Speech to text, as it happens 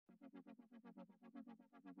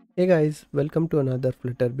Hey guys, welcome to another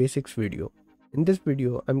Flutter basics video. In this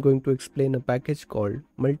video, I'm going to explain a package called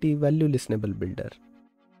MultiValueListenableBuilder.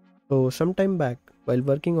 So sometime back, while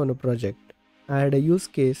working on a project, I had a use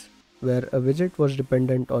case where a widget was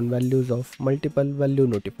dependent on values of multiple value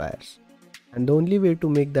notifiers. And the only way to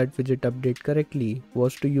make that widget update correctly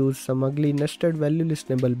was to use some ugly nested value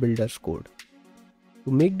listenable builders code.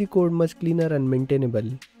 To make the code much cleaner and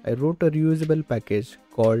maintainable, I wrote a reusable package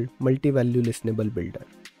called MultiValueListenableBuilder.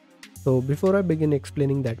 So before I begin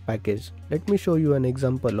explaining that package, let me show you an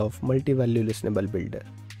example of multi-value listenable builder.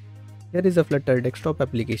 Here is a Flutter desktop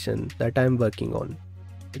application that I am working on.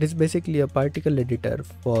 It is basically a particle editor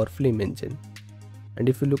for Flame engine. And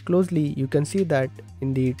if you look closely, you can see that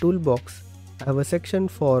in the toolbox, I have a section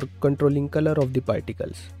for controlling color of the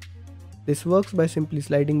particles. This works by simply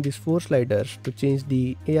sliding these 4 sliders to change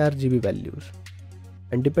the ARGB values.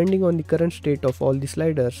 And depending on the current state of all the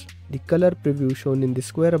sliders, the color preview shown in the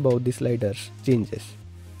square above the sliders changes.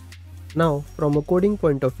 Now, from a coding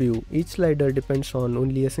point of view, each slider depends on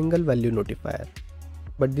only a single value notifier.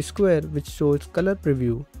 But the square, which shows color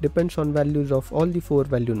preview, depends on values of all the 4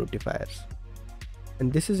 value notifiers.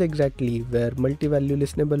 And this is exactly where multi-value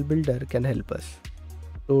listenable builder can help us.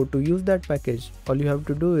 So to use that package, all you have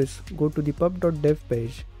to do is go to the pub.dev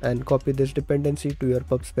page and copy this dependency to your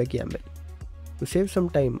pub/spec YAML. To save some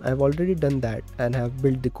time, I have already done that and have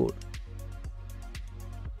built the code.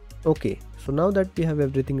 Okay, so now that we have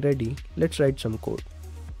everything ready, let's write some code.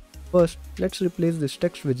 First, let's replace this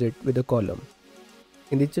text widget with a column.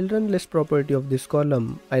 In the children list property of this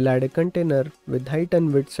column, I'll add a container with height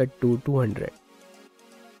and width set to 200.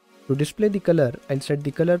 To display the color, I'll set the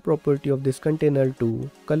color property of this container to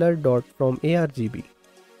color.fromARGB.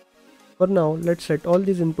 For now, let's set all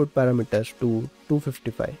these input parameters to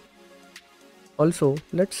 255. Also,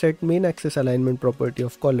 let's set main axis alignment property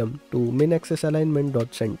of column to main axis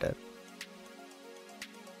alignment.center.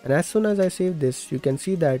 And as soon as I save this, you can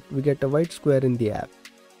see that we get a white square in the app.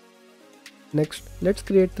 Next, let's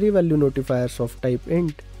create 3 value notifiers of type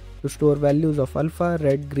int to store values of alpha,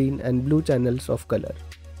 red, green and blue channels of color.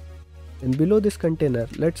 And below this container,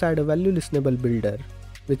 let's add a value listenable builder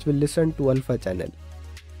which will listen to alpha channel.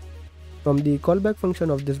 From the callback function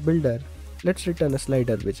of this builder, let's return a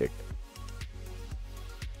slider widget.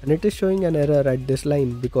 And it is showing an error at this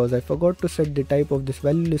line because I forgot to set the type of this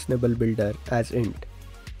value listenable builder as int.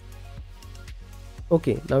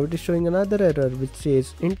 Okay, now it is showing another error which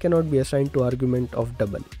says int cannot be assigned to argument of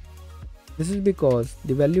double. This is because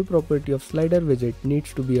the value property of slider widget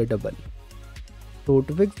needs to be a double. So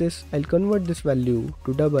to fix this, I'll convert this value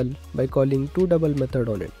to double by calling toDouble method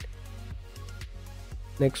on it.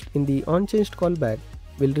 Next, in the onChanged callback,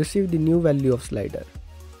 we'll receive the new value of slider,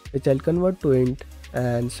 which I'll convert to int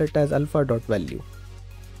and set as alpha.value.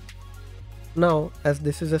 Now, as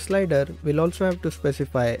this is a slider, we'll also have to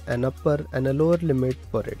specify an upper and a lower limit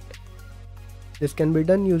for it. This can be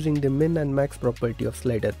done using the min and max property of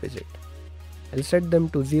slider widget. I'll set them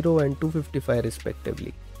to 0 and 255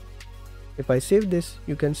 respectively. If I save this,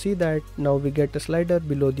 you can see that now we get a slider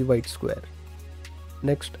below the white square.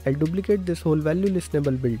 Next, I'll duplicate this whole value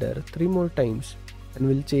listenable builder 3 more times and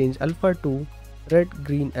we'll change alpha to red,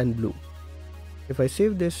 green and blue. If I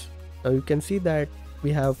save this, now you can see that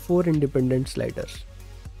we have 4 independent sliders.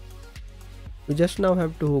 We just now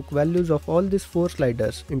have to hook values of all these 4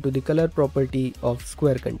 sliders into the color property of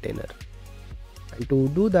square container. And to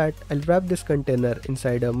do that, I'll wrap this container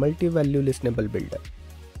inside a multi-value listenable builder.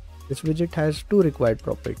 This widget has 2 required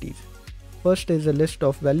properties. First is a list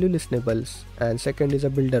of value listenables and second is a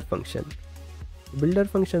builder function. The builder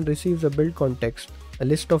function receives a build context, a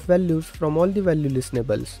list of values from all the value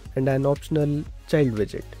listenables and an optional child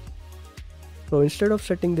widget. So instead of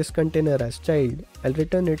setting this container as child, I'll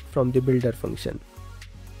return it from the builder function.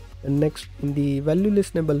 And next, in the value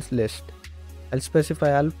listenables list, I'll specify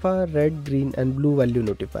alpha, red, green and blue value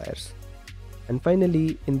notifiers. And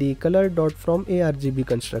finally, in the color.fromARGB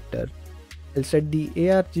constructor, I'll set the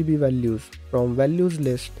ARGB values from values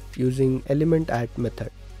list using element@at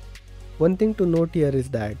method. One thing to note here is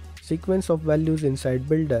that sequence of values inside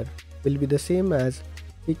builder will be the same as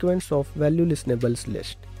sequence of value listenables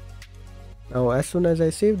list. Now as soon as I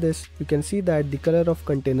save this, you can see that the color of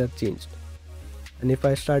container changed. And if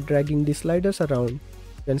I start dragging the sliders around,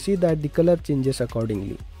 you can see that the color changes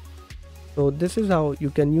accordingly. So this is how you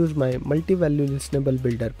can use my multi-value listenable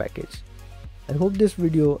builder package. I hope this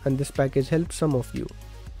video and this package helps some of you.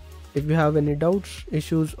 If you have any doubts,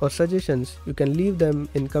 issues or suggestions, you can leave them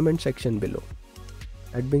in comment section below.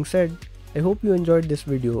 That being said, I hope you enjoyed this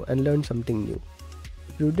video and learned something new.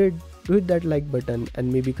 If you did, do hit that like button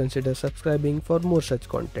and maybe consider subscribing for more such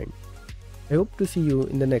content. I hope to see you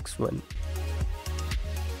in the next one.